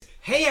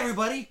Hey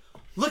everybody,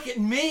 look at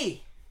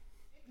me.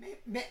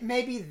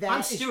 Maybe that.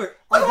 I'm Stuart.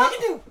 Are Look what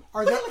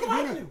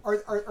I can do.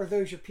 Are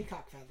those your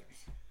peacock feathers?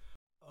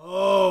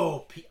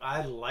 Oh,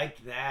 I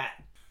like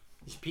that.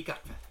 These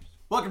peacock feathers.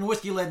 Welcome to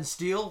Whiskey, Lead, and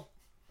Steel.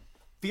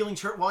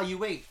 Feelings Hurt While You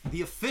Wait,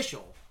 the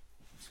official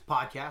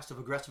podcast of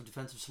Aggressive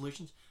Defensive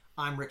Solutions.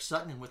 I'm Rick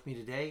Sutton, and with me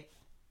today,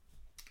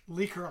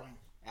 Lee Curling.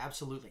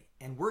 Absolutely.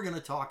 And we're going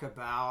to talk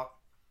about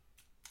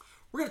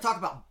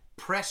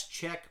press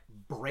check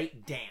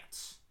break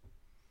dance.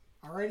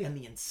 Alrighty. And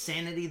the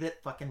insanity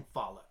that fucking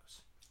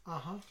follows.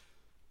 Uh-huh.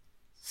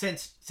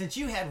 Since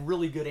you had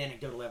really good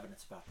anecdotal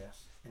evidence about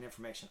this and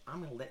information, I'm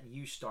going to let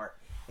you start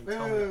and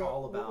tell me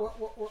all about.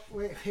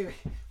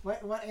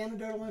 What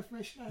anecdotal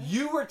information?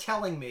 You were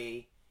telling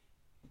me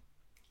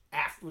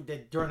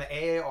during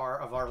the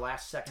AAR of our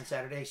last Second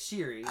Saturday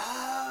series,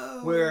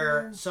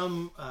 where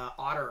some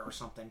otter or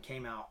something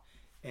came out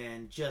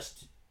and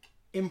just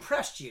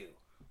impressed you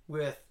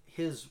with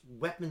his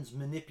weapons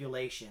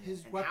manipulation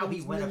and how he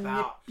went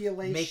about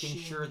making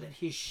sure that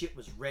his shit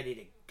was ready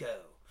to go.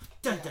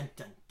 Dun dun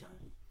dun dun.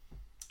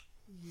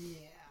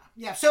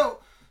 Yeah. So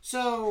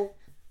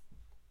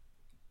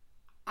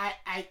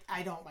I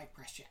don't like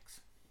press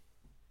checks.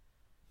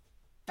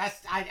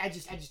 I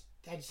just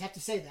have to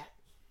say that,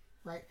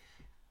 right?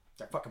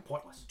 They're fucking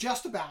pointless.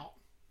 Just about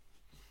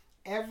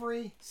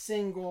every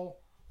single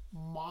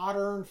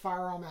modern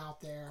firearm out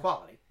there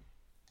Quality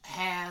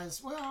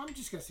has, well, I'm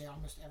just going to say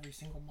almost every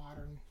single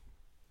modern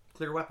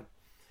clear weapon.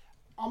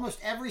 Almost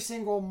every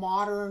single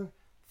modern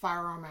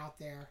firearm out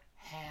there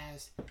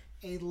has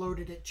a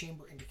loaded at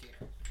chamber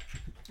indicator.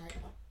 Right?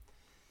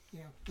 You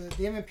know,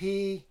 the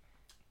M&P,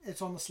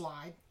 it's on the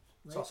slide.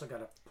 Right? It's also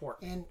got a port.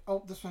 And,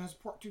 this one has a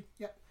port too.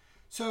 Yep.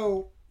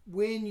 So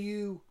when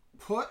you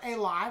put a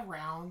live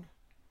round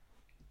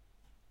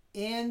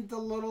in the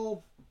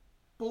little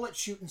bullet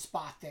shooting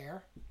spot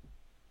there,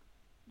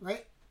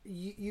 right?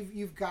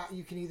 You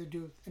can either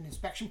do an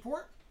inspection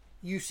port,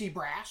 UC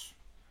brass,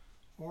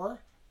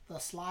 or the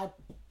slide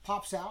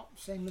pops out,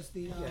 same as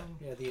the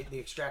the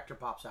extractor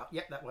pops out.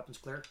 Yep, that weapon's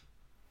clear.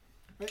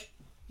 Right,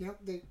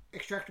 the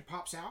extractor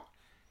pops out,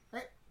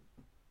 right?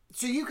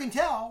 So you can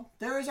tell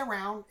there is a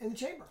round in the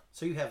chamber.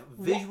 So you have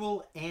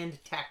visual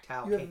and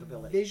tactile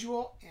capability.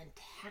 Visual and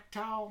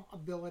tactile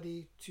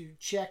ability to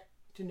check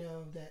to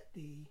know that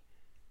the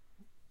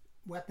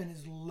weapon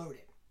is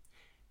loaded.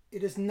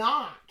 It is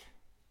not.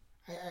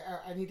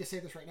 I need to say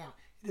this right now.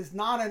 It is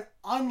not an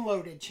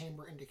unloaded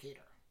chamber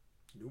indicator.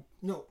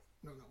 Nope.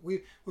 No.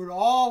 We would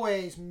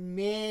always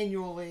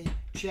manually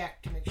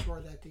check to make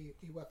sure that the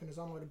weapon is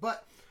unloaded.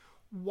 But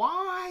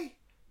why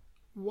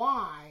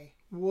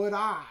would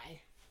I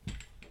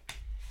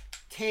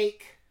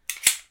take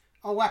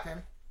a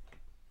weapon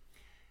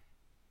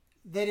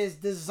that is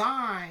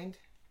designed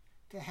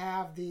to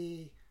have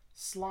the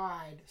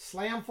slide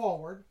slam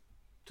forward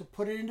to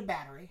put it into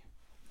battery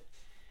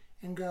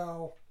and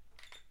go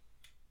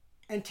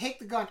and take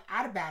the gun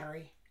out of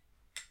battery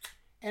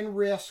and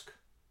risk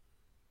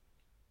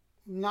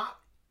not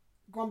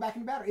going back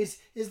into battery?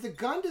 Is the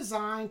gun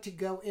designed to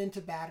go into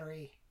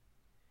battery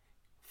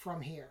from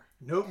here?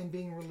 Nope. And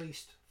being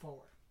released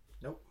forward?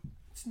 Nope.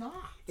 It's not.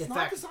 In It's not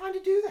fact, designed to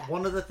do that.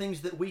 One of the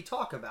things that we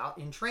talk about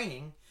in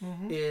training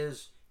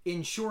is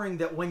ensuring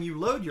that when you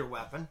load your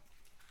weapon,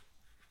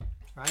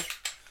 right?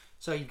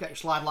 So you've got your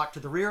slide lock to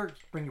the rear,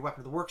 bring your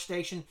weapon to the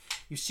workstation,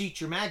 you seat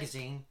your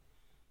magazine,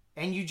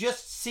 and you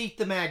just seat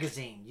the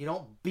magazine. You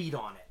don't beat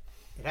on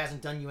it. It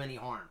hasn't done you any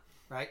harm,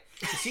 right?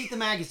 You seat the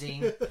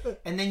magazine,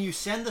 and then you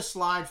send the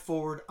slide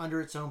forward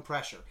under its own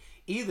pressure,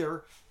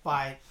 either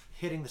by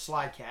hitting the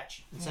slide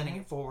catch and sending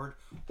it forward,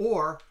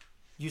 or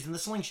using the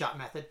slingshot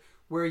method,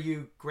 where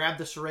you grab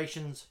the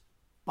serrations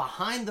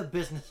behind the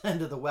business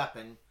end of the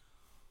weapon,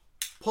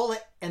 pull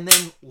it, and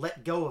then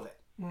let go of it.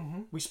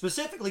 We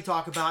specifically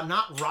talk about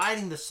not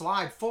riding the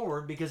slide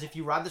forward, because if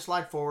you ride the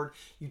slide forward,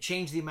 you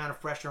change the amount of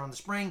pressure on the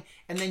spring,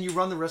 and then you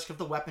run the risk of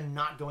the weapon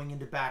not going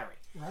into battery.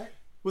 Right.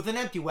 With an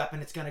empty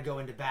weapon, it's going to go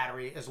into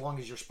battery as long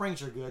as your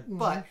springs are good.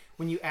 But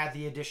when you add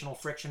the additional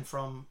friction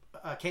from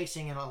a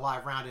casing and a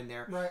live round in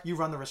there, you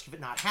run the risk of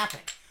it not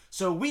happening.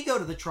 So we go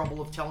to the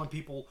trouble of telling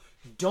people,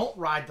 don't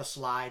ride the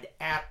slide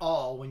at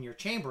all when you're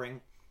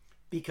chambering,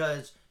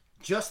 because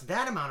just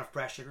that amount of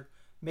pressure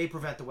may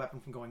prevent the weapon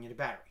from going into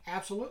battery.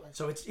 Absolutely.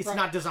 So it's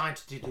not designed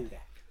to do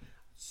that.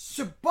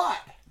 So, but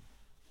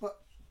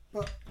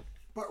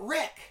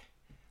Rick,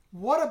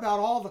 what about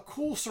all the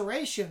cool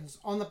serrations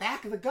on the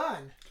back of the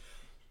gun?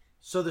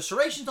 So the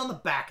serrations on the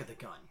back of the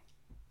gun.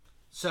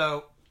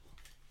 So,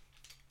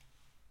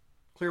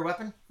 clear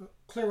weapon?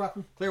 Clear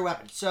weapon. Clear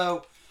weapon.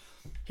 So,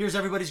 here's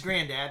everybody's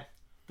granddad,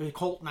 the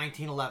Colt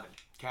 1911,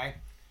 okay?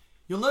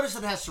 You'll notice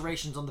it has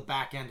serrations on the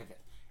back end of it.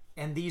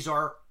 And these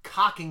are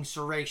cocking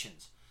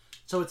serrations.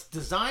 So it's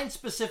designed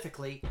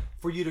specifically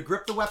for you to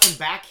grip the weapon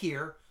back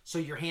here, so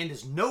your hand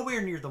is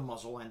nowhere near the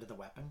muzzle end of the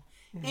weapon,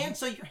 and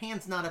so your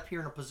hand's not up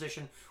here in a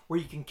position where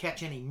you can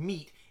catch any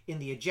meat in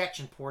the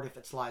ejection port if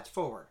it slides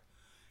forward.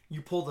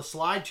 You pull the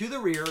slide to the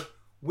rear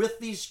with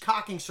these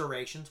cocking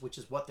serrations, which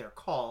is what they're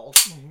called,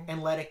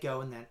 and let it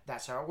go, and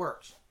that's how it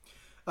works.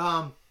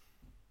 Back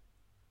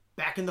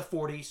in the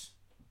 40s,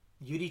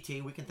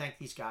 UDT, we can thank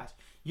these guys,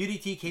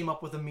 UDT came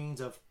up with a means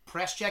of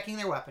press checking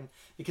their weapon,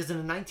 because in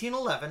a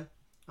 1911,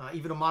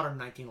 even a modern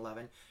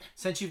 1911,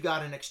 since you've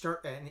got an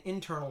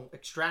internal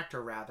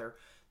extractor, rather,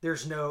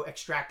 there's no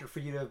extractor for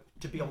you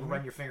to be able to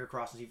run your finger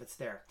across and see if it's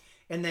there.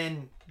 And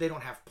then they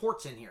don't have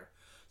ports in here.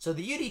 So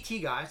the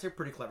UDT guys, they're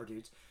pretty clever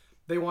dudes.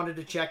 They wanted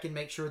to check and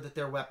make sure that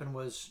their weapon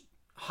was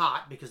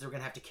hot, because they're going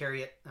to have to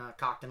carry it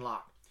cocked and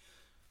locked.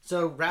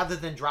 So rather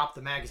than drop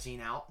the magazine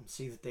out and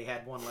see that they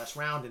had one less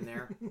round in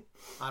there,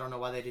 I don't know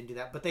why they didn't do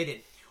that, but they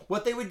didn't.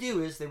 What they would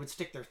do is they would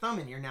stick their thumb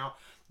in here. Now,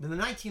 in the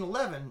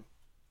 1911,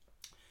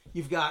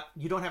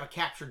 you don't have a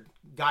captured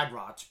guide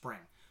rod spring.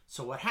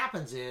 So what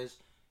happens is,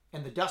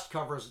 and the dust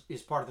cover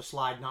is part of the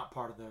slide, not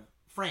part of the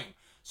frame.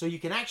 So you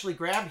can actually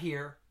grab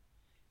here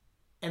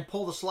and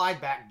pull the slide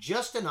back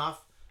just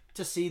enough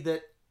to see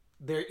that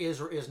there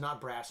is or is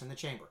not brass in the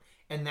chamber.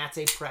 And that's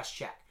a press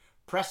check.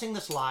 Pressing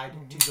the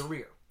slide to the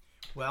rear.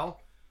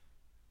 Well,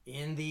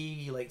 in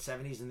the late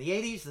 70s and the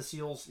 80s, the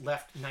SEALs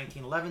left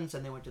 1911s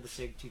and they went to the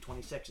SIG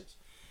 226s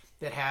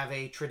that have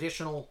a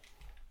traditional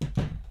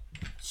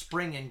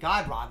spring and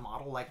guide rod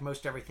model like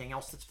most everything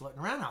else that's floating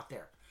around out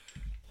there.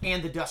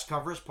 And the dust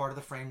cover is part of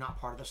the frame, not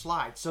part of the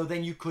slide. So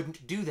then you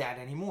couldn't do that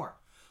anymore.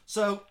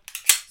 So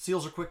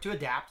SEALs are quick to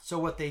adapt. So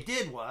what they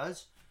did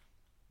was,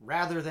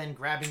 rather than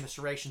grabbing the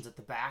serrations at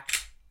the back,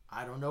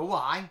 I don't know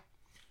why,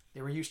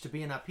 they were used to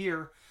being up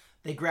here,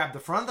 they grabbed the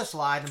front of the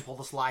slide and pulled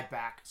the slide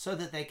back so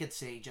that they could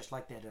see, just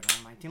like they did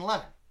on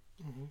 1911.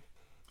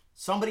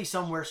 Somebody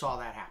somewhere saw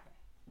that happen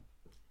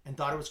and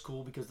thought it was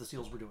cool because the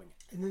SEALs were doing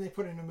it. And then they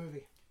put it in a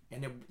movie.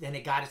 And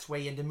it got its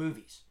way into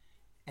movies.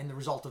 And the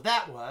result of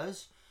that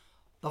was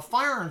the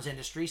firearms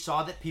industry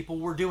saw that people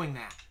were doing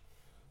that.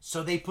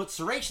 So they put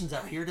serrations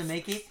up here to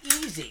make it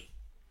easy.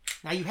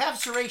 Now you have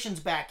serrations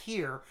back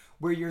here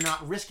where you're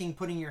not risking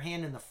putting your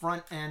hand in the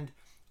front end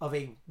of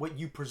what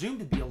you presume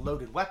to be a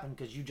loaded weapon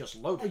because you just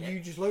loaded it. You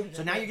just loaded it.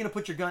 So now you're going to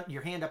put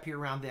your hand up here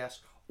around this,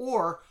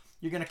 or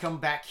you're going to come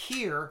back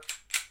here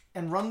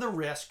and run the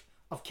risk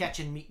of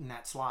catching meat in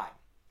that slide.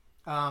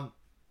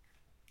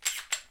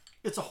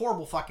 It's a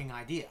horrible fucking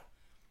idea.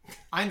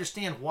 I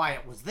understand why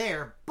it was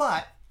there,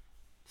 but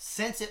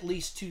since at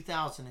least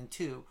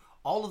 2002,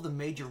 all of the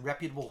major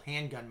reputable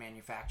handgun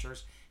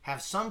manufacturers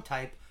have some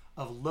type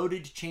of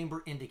loaded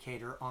chamber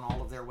indicator on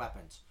all of their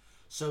weapons.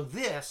 So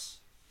this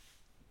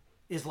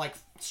is like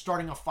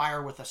starting a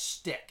fire with a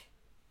stick.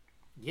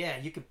 Yeah,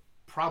 you could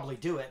probably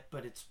do it,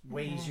 but it's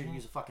way easier to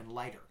use a fucking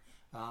lighter.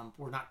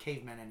 We're not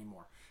cavemen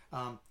anymore.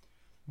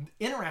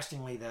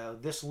 Interestingly, though,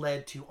 this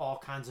led to all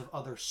kinds of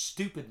other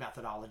stupid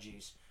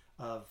methodologies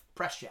of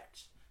press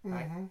checks.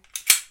 Right?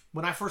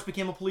 When I first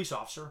became a police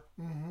officer,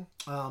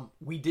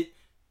 we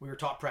were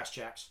taught press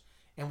checks,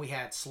 and we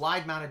had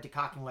slide-mounted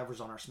decocking levers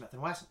on our Smith &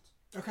 Wessons.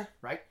 Okay.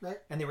 Right?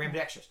 And they were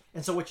ambidextrous.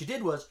 And so what you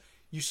did was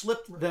you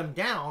slipped them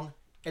down,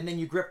 and then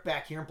you gripped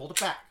back here and pulled it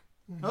back.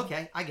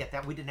 Okay, I get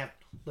that. We didn't have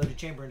loaded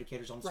chamber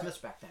indicators on the Smiths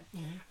back then.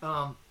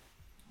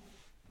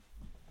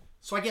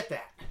 So I get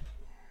that.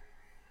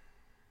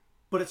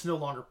 But it's no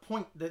longer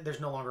there's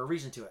no longer a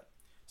reason to it.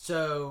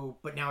 So,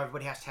 but now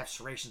everybody has to have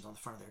serrations on the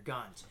front of their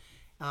guns.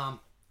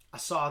 I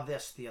saw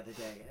this the other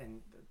day,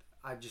 and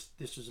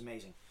this was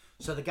amazing.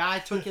 So the guy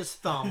took his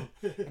thumb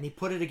and he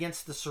put it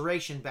against the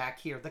serration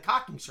back here, the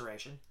cocking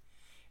serration,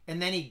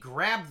 and then he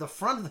grabbed the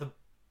front of the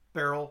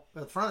barrel,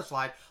 the front of the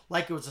slide,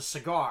 like it was a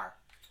cigar,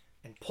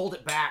 and pulled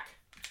it back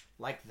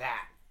like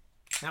that.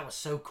 That was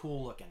so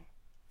cool looking.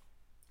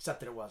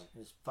 Except that it wasn't. It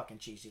was fucking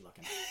cheesy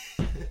looking.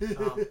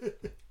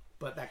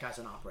 But that guy's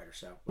an operator,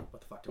 so what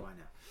the fuck do I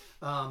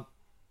know?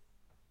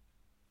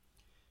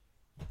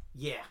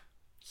 Yeah.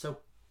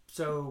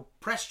 So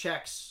press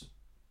checks,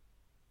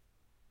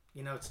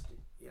 it's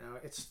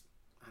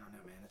I don't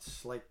know, man.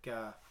 It's like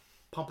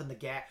pumping the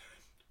gas.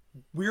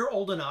 We're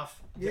old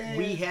enough that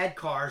we had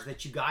cars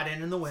that you got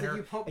in the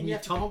winter, and you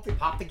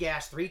pop the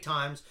gas 3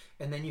 times,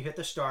 and then you hit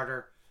the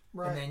starter,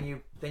 and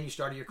then you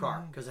started your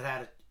car because it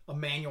had a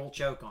manual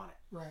choke on it.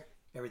 Right.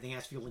 Everything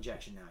has fuel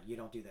injection now. You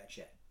don't do that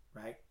shit,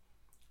 right?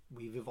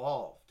 We've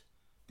evolved.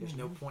 There's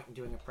no point in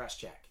doing a press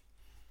check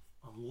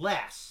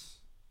unless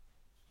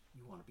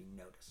you want to be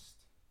noticed.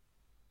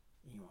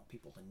 You want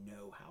people to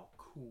know how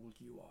cool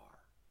you are.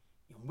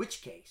 In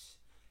which case,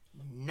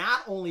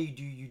 not only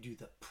do you do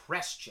the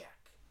press check,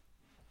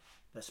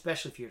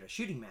 especially if you're at a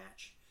shooting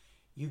match,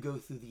 you go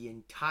through the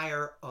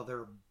entire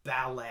other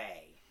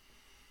ballet.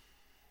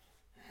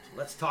 So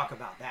let's talk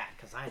about that,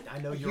 because I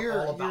know you're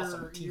all about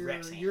some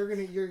T-Rex hands. You're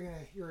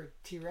a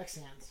T-Rex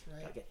hands,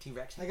 right? I get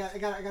T-Rex hands. I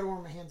got to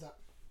warm my hands up.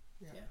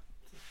 Yeah.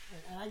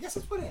 And I guess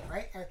that's what it is,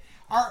 right?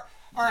 All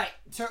right.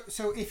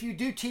 So if you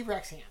do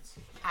T-Rex hands,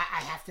 I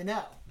have to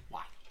know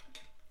why.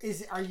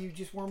 Are you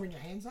just warming your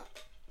hands up?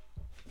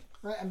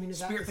 Right. I mean, is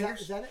that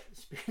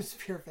it?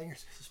 Spear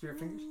fingers. Spear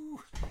fingers.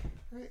 Ooh.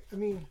 Right. I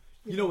mean,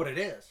 you know what it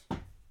is.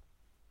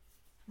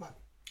 What?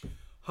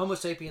 Homo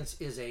sapiens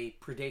is a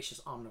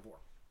predaceous omnivore.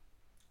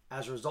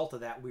 as a result of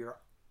that, we are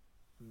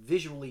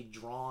visually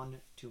drawn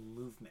to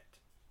movement.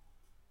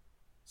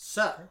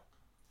 So,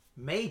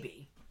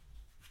 maybe,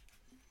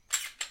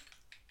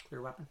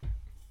 clear weapon?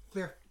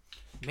 Clear.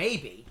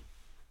 Maybe,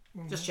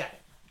 just check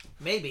it.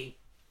 Maybe,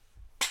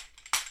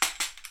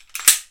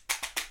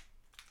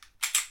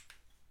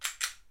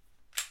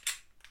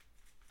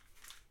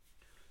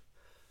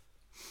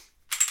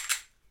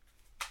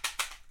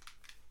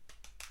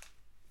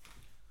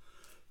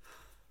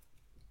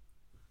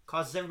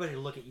 causes everybody to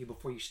look at you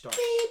before you start.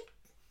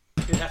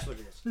 Dude, that's what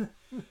it is.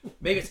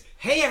 Maybe it's,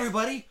 hey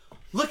everybody,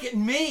 look at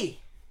me.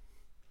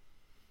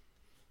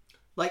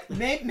 Like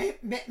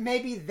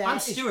maybe that. I'm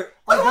Stuart.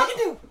 Are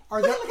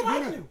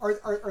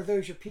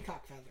those your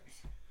peacock feathers?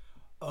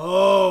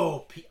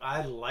 Oh,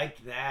 I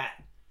like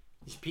that.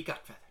 These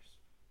peacock feathers.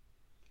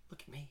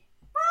 Look at me.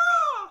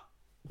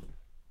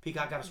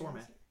 Peacock got a sore,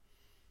 man.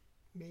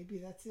 Maybe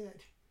that's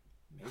it.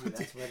 Maybe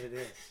that's what it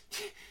is.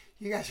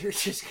 You guys are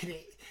just gonna.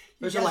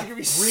 Those are like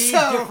three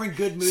different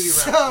good movie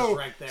references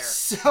right there.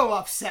 So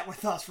upset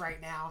with us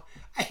right now.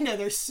 I know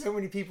there's so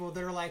many people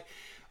that are like,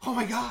 "Oh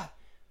my god,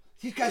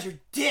 these guys are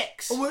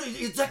dicks." Oh,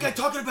 is that guy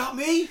talking about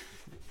me?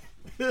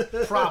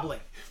 Probably.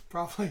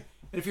 And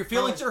if your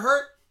feelings are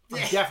hurt,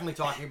 I'm definitely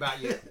talking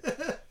about you.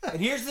 And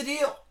here's the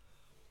deal.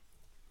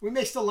 We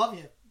may still love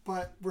you,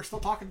 but we're still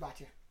talking about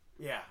you.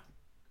 Yeah.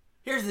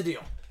 Here's the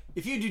deal.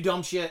 If you do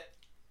dumb shit,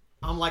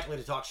 I'm likely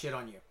to talk shit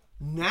on you.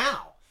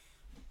 Now,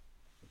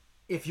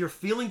 if your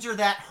feelings are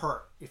that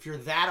hurt, if you're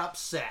that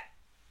upset,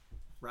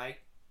 right?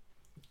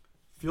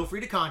 Feel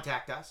free to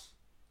contact us.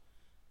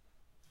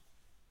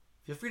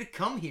 Feel free to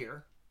come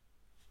here,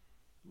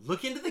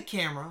 look into the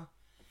camera,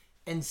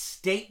 and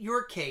state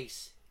your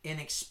case and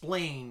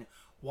explain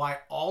why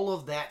all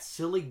of that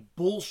silly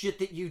bullshit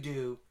that you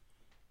do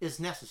is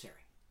necessary.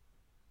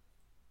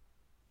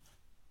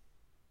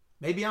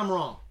 Maybe I'm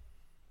wrong.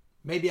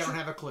 Maybe I don't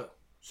have a clue.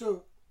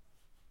 So,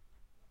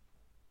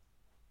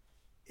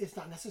 it's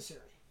not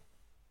necessary.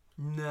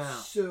 No.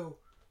 So,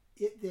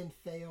 it then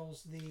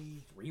fails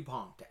the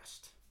three-prong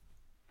test.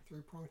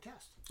 Three-prong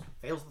test.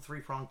 Fails the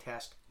three-prong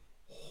test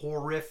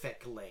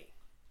horrifically.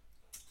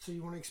 So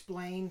you want to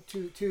explain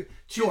to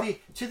Sure.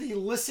 the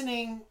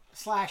listening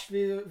 /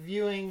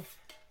 viewing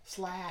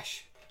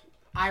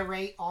 /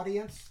 irate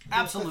audience?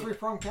 Absolutely. The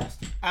three-prong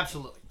test.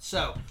 Absolutely.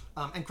 So,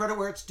 and credit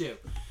where it's due.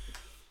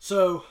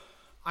 So,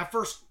 I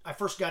first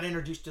got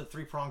introduced to the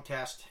three-prong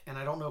test, and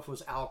I don't know if it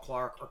was Al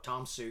Clark or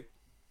Tom Suit.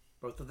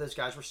 Both of those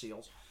guys were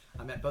SEALs.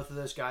 I met both of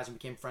those guys and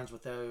became friends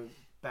with them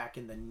back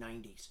in the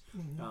 90s.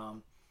 Mm-hmm.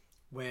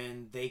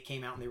 When they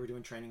came out and they were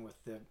doing training with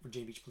the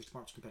Virginia Beach Police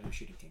Department's competitive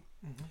shooting team.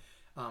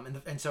 Mm-hmm.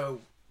 And so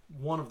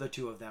one of the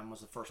two of them was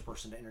the first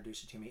person to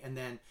introduce it to me. And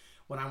then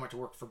when I went to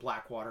work for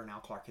Blackwater and Al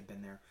Clark had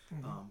been there,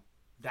 mm-hmm.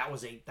 that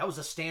was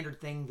a standard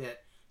thing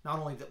that not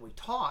only that we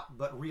taught,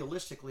 but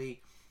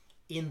realistically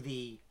in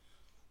the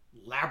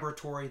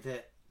laboratory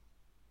that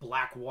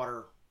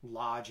Blackwater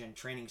Lodge and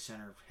Training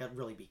Center had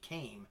really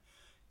became,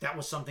 that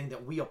was something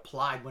that we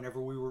applied whenever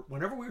we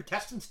were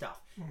testing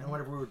stuff, mm-hmm. and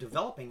whenever we were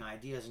developing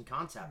ideas and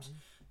concepts. Mm-hmm.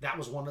 That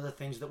was one of the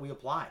things that we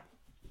applied.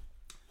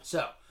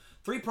 So,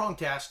 three-prong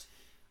test,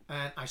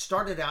 and I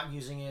started out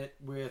using it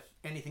with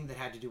anything that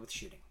had to do with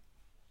shooting.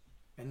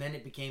 And then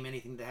it became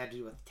anything that had to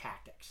do with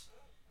tactics.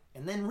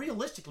 And then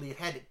realistically, it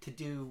had to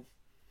do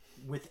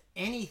with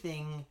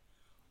anything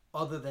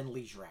other than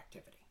leisure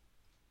activity,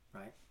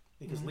 right?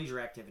 Because mm-hmm. leisure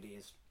activity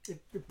is...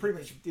 It pretty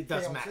much it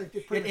doesn't fails.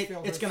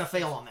 matter. It's going to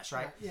fail on this,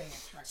 right? Yeah,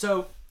 right.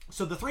 So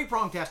the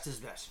three-prong test is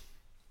this.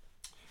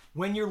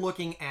 When you're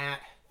looking at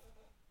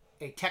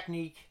a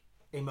technique,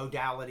 a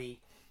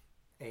modality,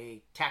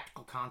 a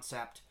tactical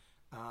concept,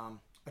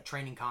 a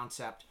training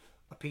concept,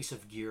 a piece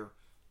of gear,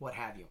 what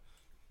have you.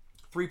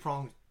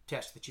 Three-prong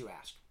test that you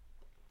ask.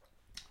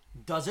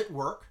 Does it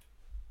work?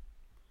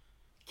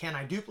 Can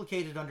I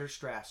duplicate it under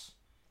stress?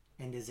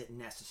 And is it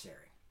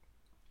necessary?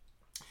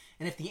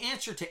 And if the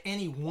answer to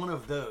any one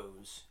of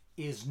those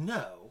is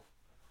no,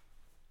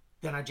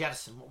 then I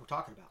jettison what we're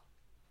talking about.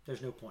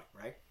 There's no point,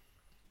 right?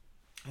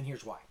 And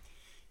here's why.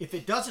 If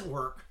it doesn't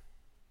work,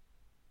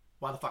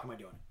 why the fuck am I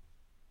doing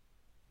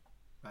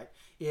it? Right?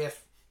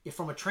 If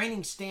from a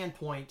training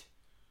standpoint,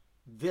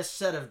 this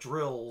set of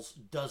drills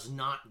does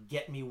not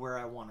get me where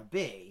I want to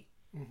be,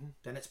 mm-hmm.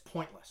 then it's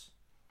pointless.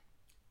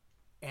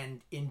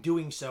 And in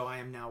doing so, I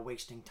am now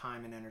wasting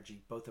time and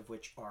energy, both of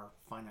which are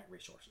finite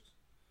resources.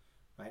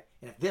 Right?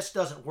 And if this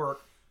doesn't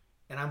work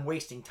and I'm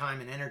wasting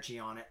time and energy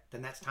on it,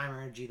 then that's time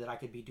and energy that I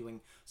could be doing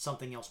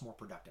something else more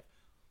productive.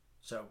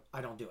 So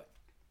I don't do it.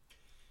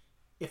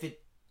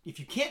 If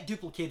you can't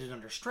duplicate it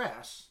under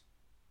stress,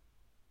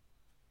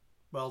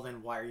 well,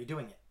 then why are you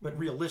doing it? But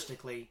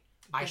realistically,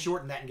 I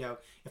shorten that and go,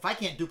 if I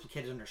can't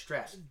duplicate it under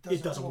stress,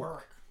 it doesn't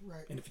work.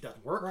 Right. And if it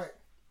doesn't work, right.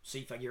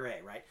 C figure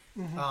A, right?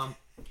 Mm-hmm.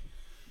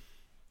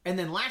 And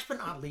then last but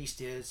not least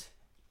is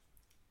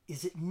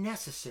it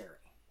necessary?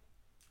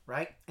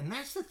 Right? And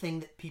that's the thing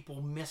that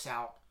people miss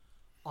out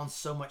on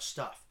so much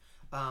stuff.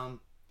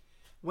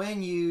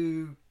 When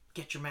you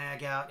get your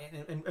mag out,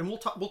 and we'll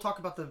talk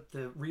about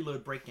the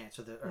reload breakdance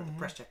or the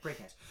press check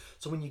breakdance.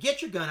 So when you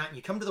get your gun out and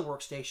you come to the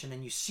workstation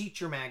and you seat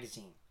your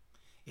magazine,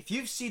 if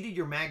you've seated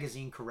your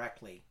magazine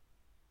correctly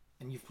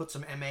and you've put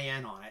some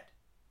MAN on it,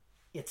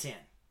 it's in.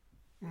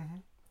 Mm-hmm.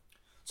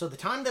 So the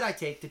time that I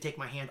take to take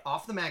my hand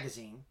off the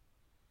magazine,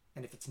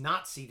 and if it's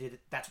not seated,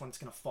 that's when it's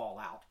going to fall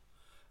out.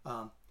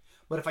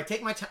 But if I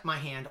take my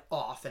hand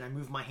off and I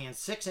move my hand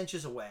 6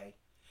 inches away,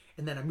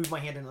 and then I move my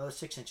hand another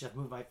 6 inches, I've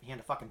moved my hand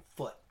a fucking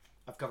foot.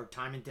 I've covered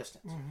time and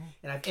distance. Mm-hmm.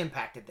 And I've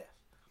impacted this.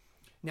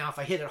 Now, if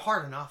I hit it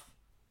hard enough,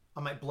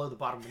 I might blow the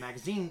bottom of the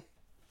magazine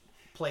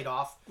plate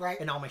off, right,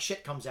 and all my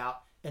shit comes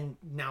out, and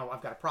now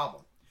I've got a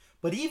problem.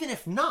 But even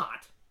if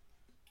not,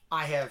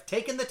 I have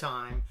taken the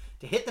time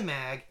to hit the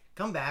mag,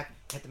 come back,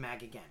 hit the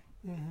mag again.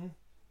 Mm-hmm.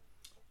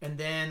 And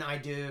then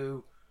I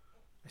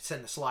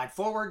send the slide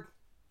forward,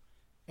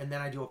 and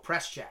then I do a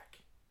press check.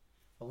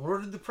 Well, in order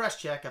to do the press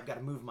check, I've got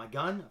to move my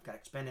gun, I've got to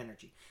expend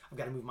energy. I've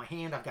got to move my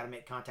hand, I've got to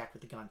make contact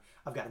with the gun,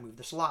 I've got to move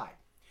the slide.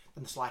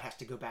 Then the slide has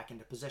to go back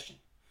into position.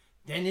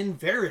 Then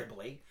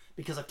invariably,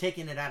 because I've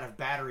taken it out of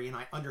battery and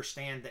I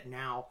understand that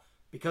now,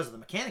 because of the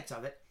mechanics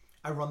of it,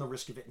 I run the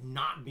risk of it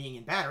not being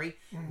in battery.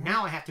 Mm-hmm.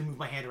 Now I have to move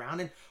my hand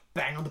around and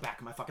bang on the back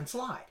of my fucking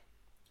slide.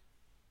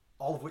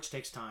 All of which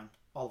takes time,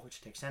 all of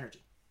which takes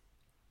energy.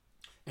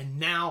 And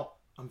now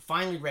I'm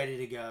finally ready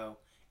to go.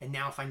 And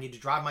now if I need to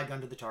drive my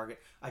gun to the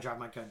target, I drive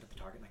my gun to the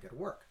target and I go to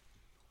work.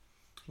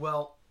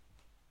 Well,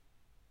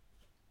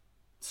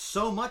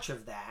 so much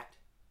of that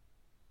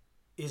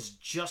is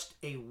just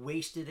a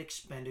wasted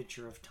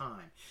expenditure of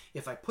time.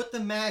 If I put the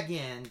mag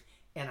in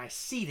and I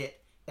seat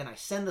it and I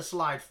send the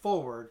slide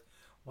forward,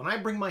 when I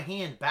bring my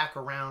hand back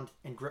around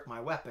and grip my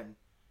weapon,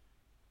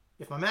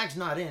 if my mag's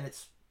not in,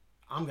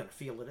 I'm going to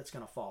feel it. It's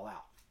going to fall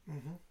out.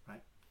 Mm-hmm.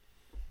 Right?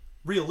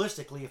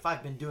 Realistically, if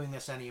I've been doing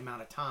this any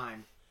amount of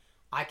time,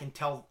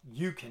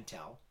 you can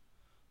tell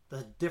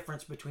the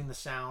difference between the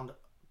sound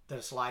that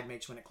a slide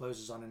makes when it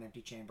closes on an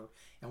empty chamber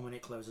and when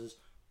it closes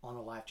on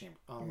a live chamber,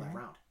 on a live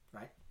round,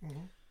 right?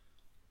 Mm-hmm.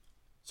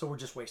 So we're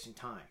just wasting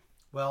time.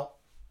 Well,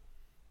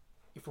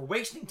 if we're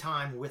wasting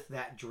time with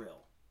that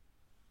drill,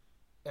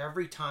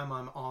 every time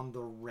I'm on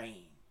the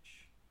range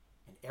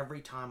and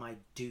every time I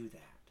do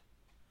that,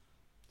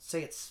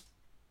 say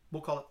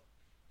we'll call it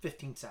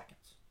 15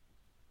 seconds.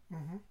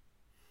 Mm-hmm.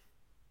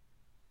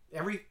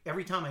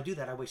 Every time I do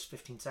that, I waste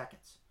 15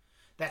 seconds.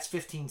 That's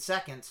 15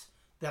 seconds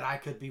that I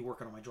could be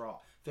working on my draw.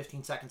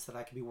 15 seconds that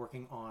I could be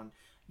working on,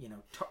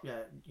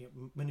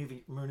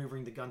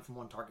 maneuvering the gun from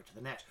one target to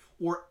the next,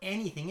 or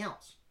anything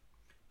else.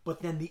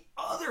 But then the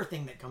other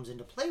thing that comes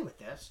into play with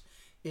this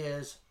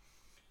is,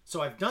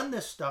 so I've done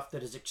this stuff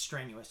that is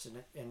extraneous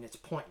and it's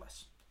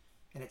pointless,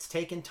 and it's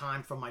taken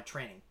time from my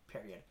training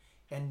period.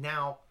 And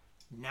now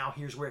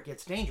here's where it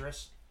gets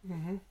dangerous.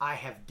 Mm-hmm. I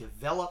have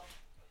developed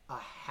a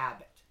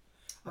habit.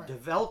 Right. I've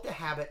developed a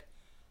habit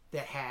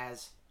that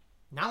has,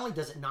 not only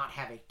does it not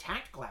have a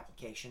tactical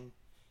application,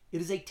 it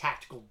is a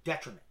tactical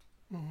detriment,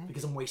 mm-hmm,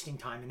 because I'm wasting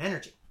time and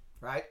energy,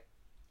 right?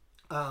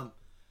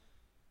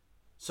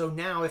 So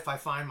now if I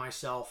find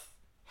myself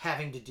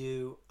having to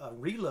do a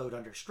reload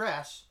under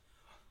stress,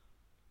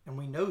 and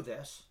we know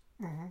this,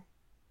 mm-hmm,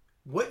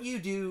 what you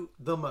do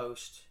the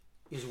most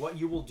is what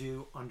you will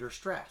do under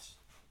stress.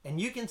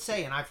 And you can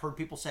say, and I've heard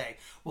people say,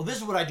 well, this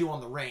is what I do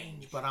on the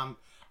range, but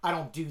I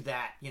don't do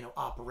that,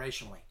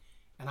 operationally.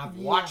 And I've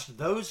watched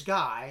those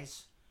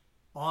guys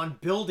on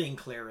building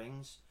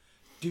clearings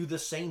do the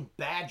same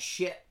bad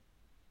shit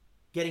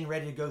getting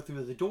ready to go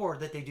through the door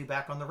that they do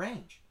back on the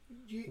range.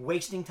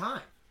 Wasting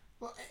time.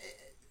 Well,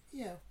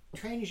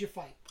 train as you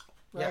fight,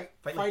 right?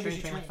 Yeah, fight as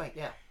you train.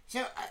 Yeah.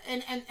 So,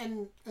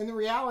 and the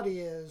reality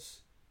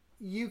is,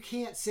 you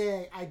can't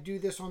say, I do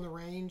this on the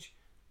range,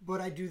 but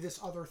I do this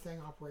other thing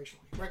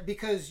operationally, right?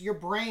 Because your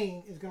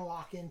brain is going to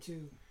lock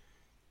into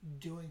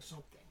doing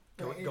something.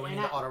 Going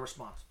into auto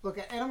response. Look,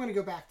 and I'm going to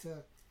go back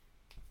to,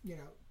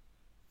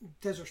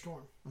 Desert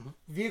Storm. Mm-hmm.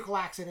 Vehicle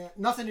accident,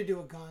 nothing to do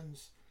with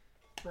guns,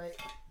 right?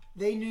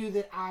 They knew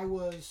that I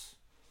was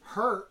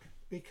hurt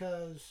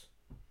because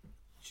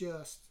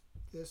just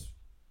this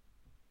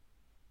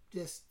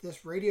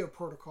radio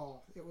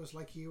protocol. It was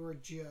like you were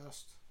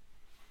just,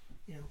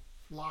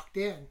 locked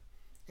in.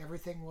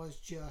 Everything was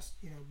just,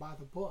 by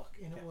the book.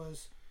 And it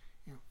was,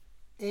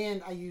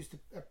 and I used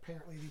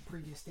apparently the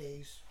previous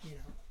days,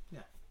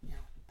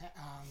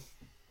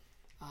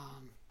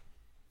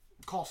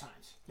 call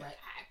signs, right?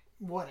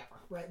 Whatever,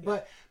 right? Yeah.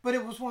 But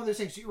it was one of those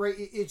things, right?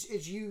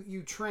 It's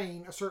you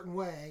train a certain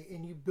way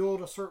and you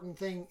build a certain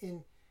thing,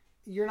 and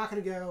you're not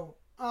going to go,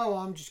 oh,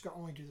 I'm just going to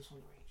only do this on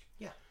the range.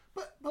 Yeah.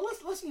 But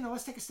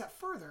let's take a step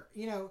further.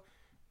 You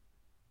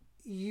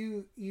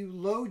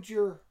load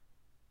your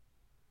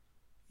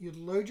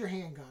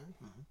handgun.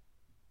 Mm-hmm.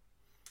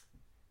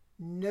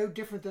 No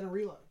different than a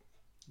reload.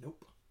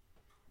 Nope.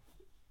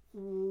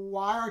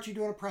 Why aren't you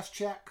doing a press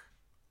check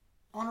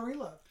on a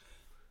reload?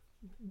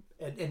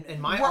 And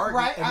my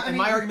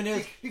argument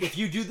is, if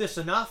you do this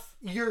enough,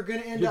 you're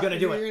going to end up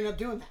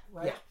doing that,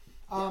 right?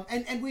 Yeah.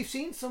 And we've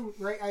seen some,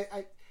 right?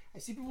 I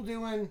see people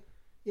doing,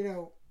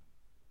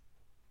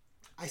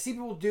 I see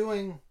people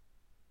doing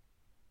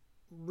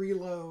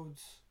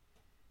reloads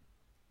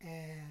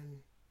and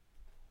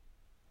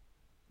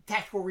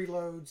tactical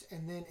reloads,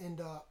 and then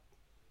end up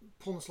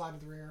pulling the slide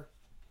to the rear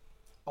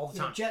all the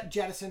time.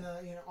 Jettison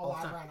a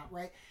live round up,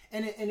 right?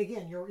 And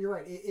again, you're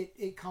right.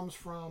 It comes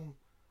from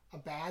a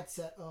bad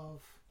set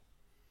of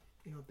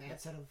a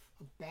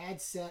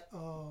bad set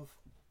of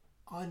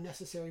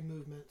unnecessary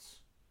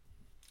movements,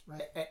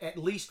 right? At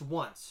least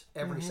once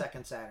every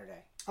second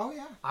Saturday. Oh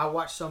yeah. I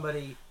watch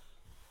somebody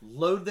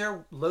load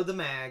the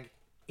mag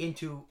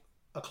into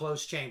a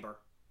closed chamber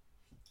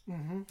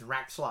and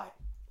rack the slide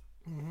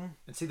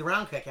and see the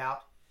round kick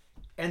out,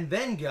 and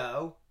then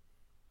go,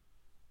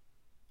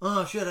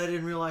 oh shit, I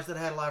didn't realize that I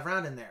had a live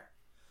round in there.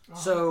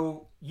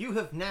 So you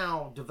have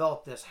now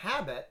developed this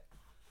habit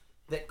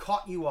that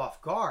caught you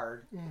off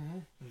guard,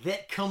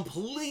 that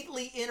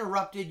completely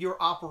interrupted your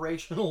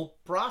operational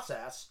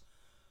process.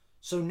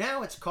 So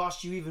now it's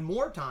cost you even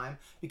more time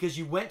because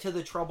you went to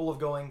the trouble of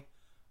going,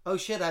 oh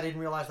shit, I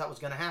didn't realize that was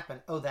going to happen.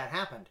 Oh, that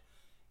happened.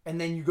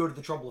 And then you go to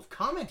the trouble of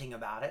commenting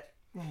about it,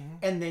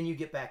 and then you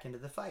get back into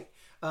the fight.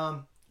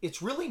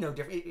 It's really no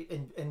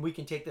different, and we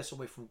can take this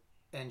away from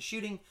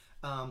shooting.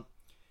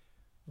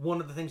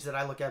 One of the things that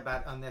I look at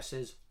about on this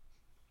is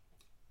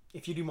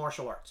if you do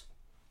martial arts.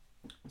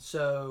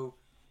 So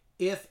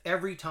if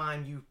every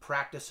time you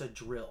practice a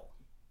drill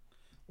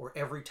or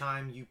every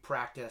time you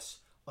practice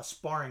a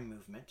sparring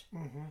movement,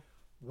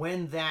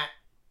 when that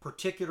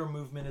particular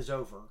movement is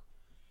over,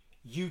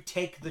 you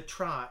take the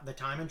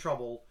time and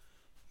trouble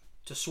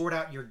to sort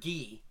out your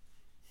gi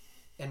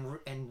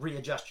and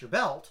readjust your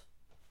belt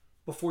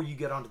before you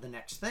get on to the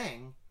next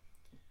thing.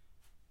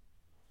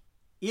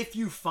 If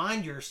you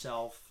find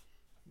yourself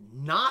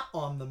not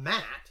on the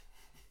mat,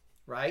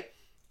 right,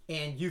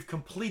 and you've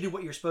completed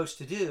what you're supposed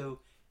to do,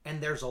 and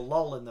there's a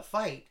lull in the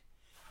fight,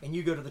 and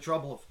you go to the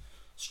trouble of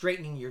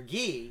straightening your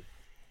gi,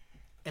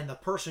 and the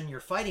person you're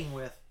fighting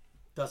with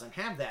doesn't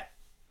have that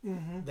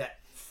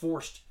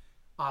forced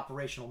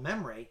operational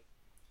memory,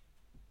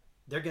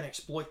 they're going to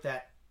exploit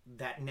that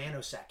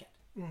nanosecond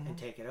and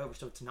take it over.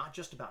 So it's not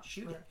just about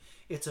shooting;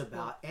 it's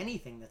about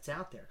anything that's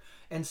out there.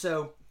 And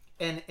so,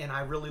 and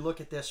I really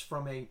look at this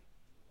from an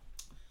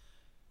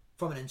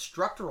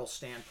instructoral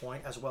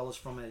standpoint as well as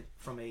from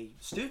a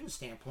student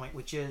standpoint,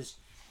 which is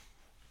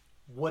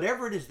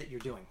whatever it is that you're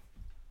doing,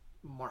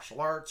 martial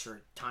arts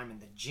or time in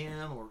the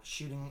gym or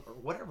shooting or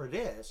whatever it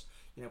is,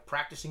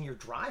 practicing your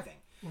driving.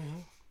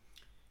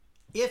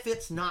 If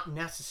it's not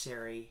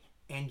necessary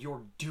and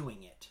you're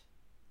doing it,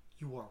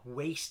 you are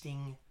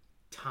wasting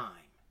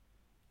time.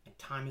 And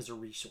time is a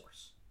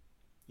resource.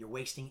 You're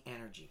wasting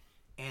energy.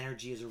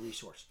 Energy is a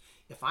resource.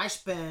 If I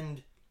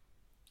spend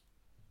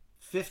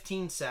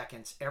 15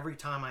 seconds every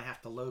time I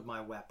have to load my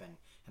weapon,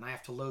 and I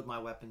have to load my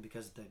weapon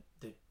because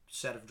the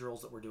set of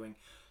drills that we're doing,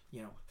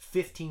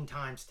 15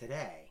 times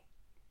today,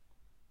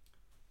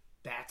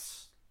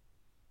 that's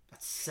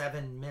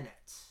 7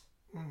 minutes.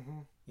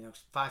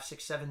 5,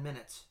 6, 7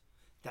 minutes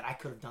that I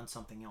could have done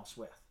something else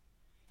with.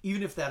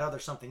 Even if that other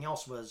something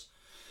else was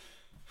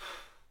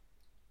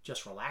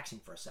just relaxing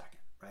for a second,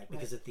 right?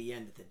 Because at the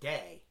end of the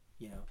day,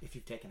 if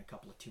you've taken a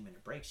couple of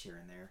 2-minute breaks here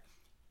and there,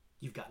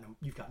 you've got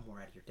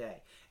more out of your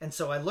day. And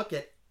so I look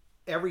at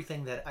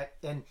everything that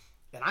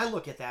I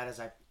look at that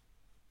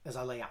as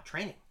I lay out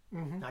training,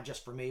 not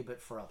just for me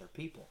but for other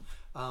people.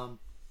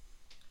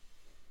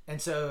 And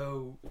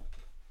so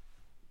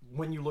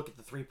when you look at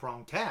the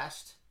 3-prong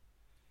test,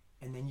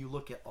 and then you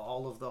look at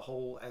all of the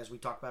whole, as we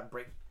talked about,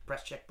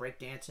 press check, break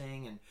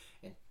dancing,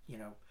 and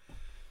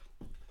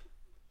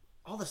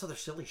all this other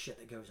silly shit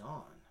that goes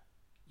on,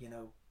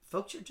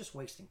 folks are just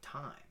wasting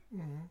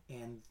time.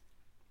 And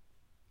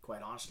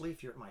quite honestly,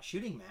 if you're at my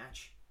shooting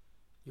match,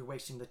 you're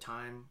wasting the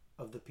time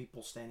of the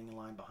people standing in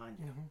line behind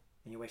you,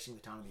 and you're wasting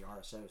the time of the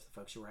RSOs, the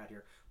folks who are out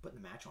here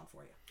putting the match on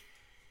for you.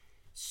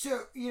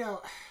 So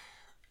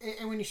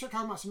and when you start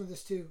talking about some of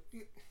this too,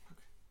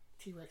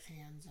 T-Rex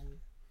hands and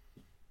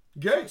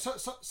so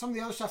some of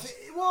the other stuff.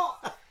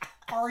 Well,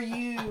 are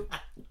you?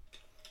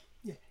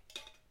 Yeah.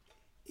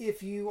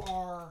 If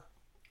you're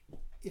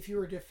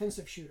a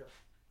defensive shooter,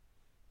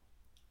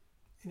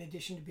 in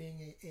addition to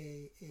being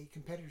a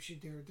competitive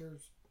shooter,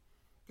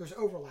 there's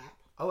overlap.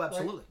 Oh,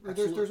 absolutely. Right?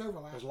 Absolutely. There's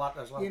overlap. There's a lot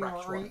of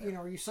practice.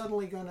 Are you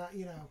suddenly gonna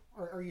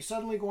are you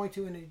suddenly going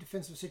to, in a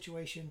defensive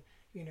situation,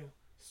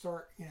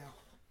 start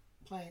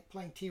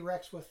playing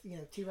T-Rex with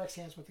T-Rex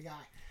hands with the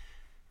guy,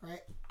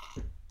 right?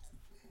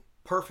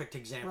 Perfect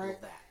example of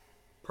that.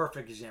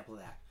 Perfect example of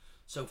that.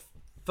 So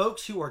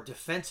folks who are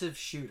defensive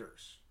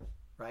shooters,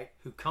 right,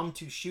 who come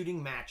to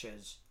shooting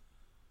matches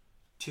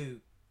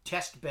to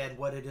test bed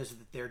what it is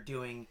that they're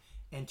doing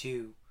and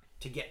to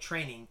get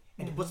training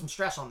and to put some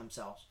stress on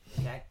themselves,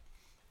 okay?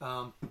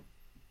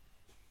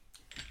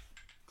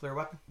 Clear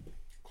weapon?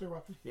 Clear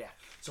weapon. Yeah.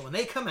 So when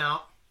they come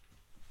out,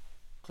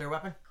 clear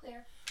weapon?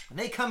 Clear. When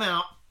they come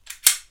out,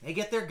 they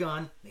get their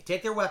gun, they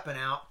take their weapon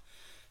out,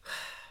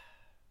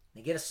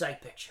 they get a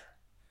sight picture.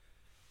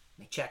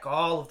 They check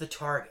all of the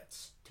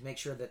targets to make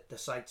sure that the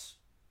sights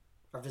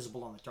are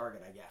visible on the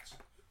target, I guess.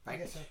 Right? I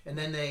guess so. And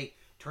then they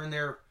turn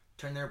their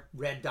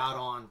red dot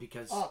on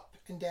because up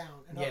and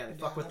down. And yeah, up they and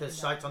fuck down, with up the and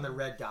sights down. on their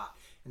red dot,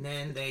 and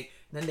then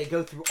they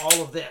go through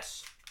all of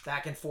this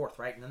back and forth,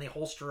 right? And then they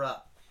holster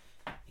up.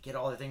 They get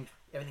all the things.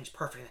 Everything's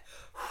perfect.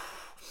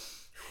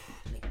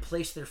 And they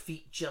place their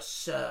feet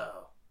just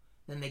so.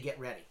 Then they get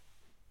ready.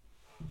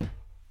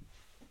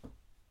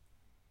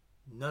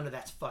 None of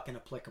that's fucking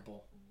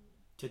applicable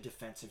to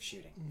defensive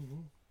shooting.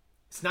 Mm-hmm.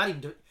 It's not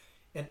even,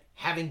 and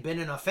having been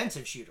an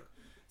offensive shooter,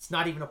 it's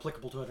not even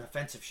applicable to an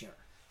offensive shooter,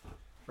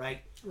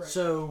 right?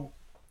 So,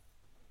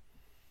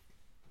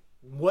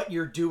 what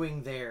you're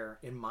doing there,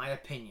 in my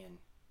opinion,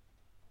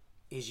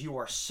 is you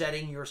are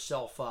setting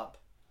yourself up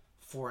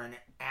for an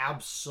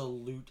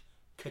absolute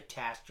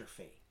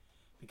catastrophe.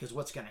 Because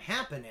what's going to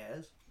happen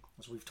is,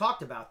 as we've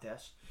talked about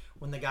this,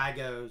 when the guy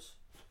goes,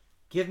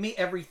 give me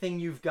everything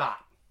you've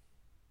got,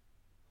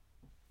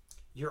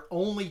 your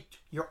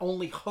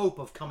only hope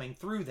of coming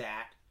through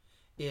that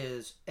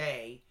is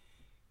A,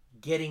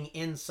 getting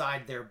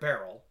inside their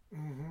barrel,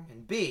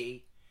 and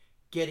B,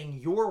 getting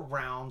your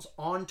rounds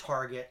on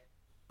target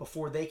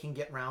before they can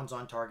get rounds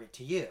on target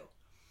to you.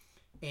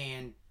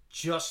 And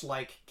just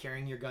like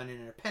carrying your gun in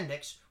an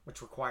appendix,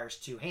 which requires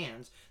two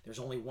hands, there's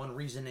only one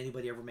reason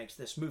anybody ever makes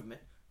this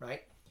movement,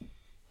 right?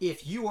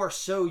 If you are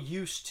so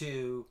used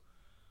to,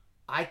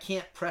 I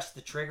can't press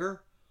the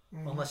trigger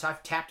unless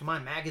I've tapped my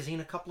magazine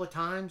a couple of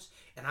times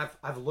and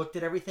I've looked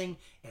at everything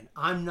and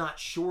I'm not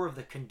sure of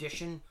the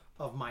condition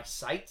of my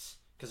sights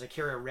because I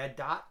carry a red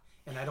dot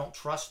and I don't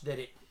trust that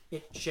it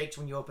shakes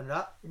when you open it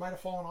up. It might have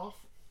fallen off.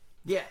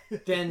 Yeah,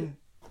 then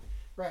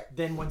right.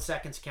 Then when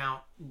milliseconds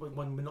count,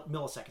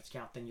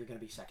 then you're going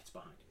to be seconds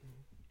behind.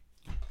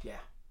 Yeah,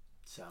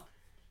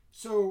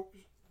 so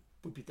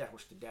we beat that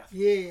horse to death.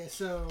 Yeah,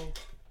 so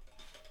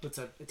it's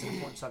an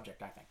important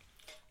subject, I think.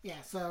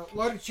 Yeah, so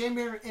loaded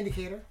chamber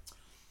indicator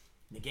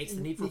negates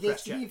the need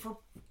for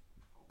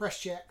press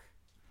check.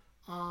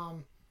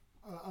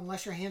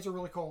 Unless your hands are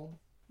really cold,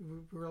 we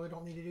really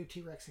don't need to do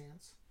T-Rex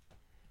hands,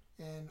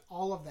 and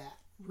all of that.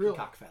 Really,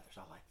 peacock feathers,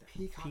 I like that.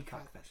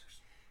 Peacock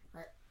feathers.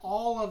 Right,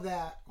 all of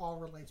that all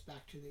relates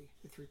back to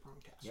the 3-prong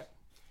test. Yep.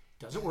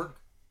 Does it work?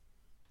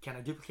 Can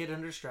I duplicate it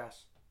under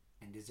stress?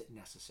 And is it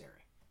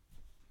necessary?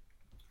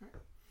 All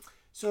right.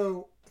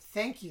 So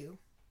thank you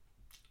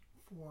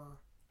for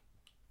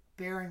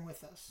bearing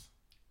with us,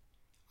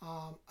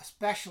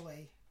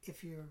 especially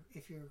if you're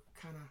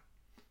kind of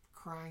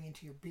crying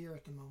into your beer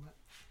at the moment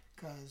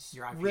because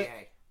your IPA.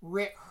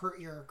 Rick hurt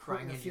your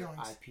crying into your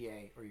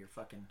IPA or your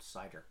fucking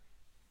cider.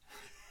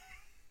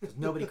 Because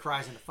nobody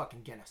cries into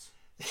fucking Guinness.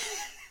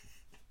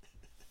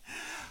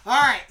 All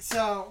right,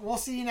 so we'll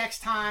see you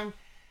next time.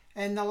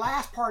 And the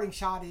last parting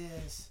shot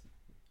is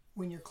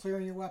when you're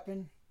clearing your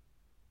weapon,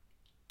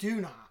 do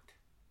not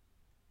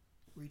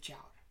reach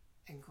out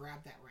and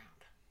grab that round.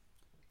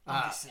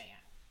 I'm just saying.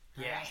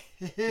 Yeah.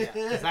 Right? Yeah,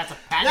 'cause that's a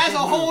that's a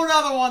whole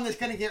other one that's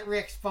going to get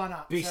Rick spun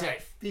up. Be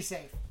safe. Be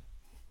safe.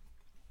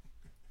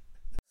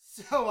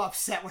 So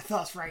upset with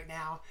us right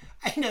now.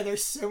 I know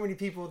there's so many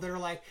people that are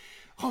like,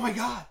 oh my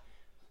God,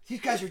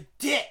 these guys are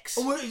dicks.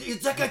 Oh,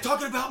 is that guy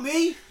talking about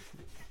me?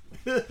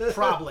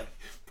 Probably.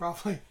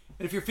 Probably.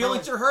 And if your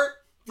feelings are hurt,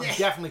 I'm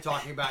definitely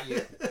talking about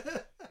you.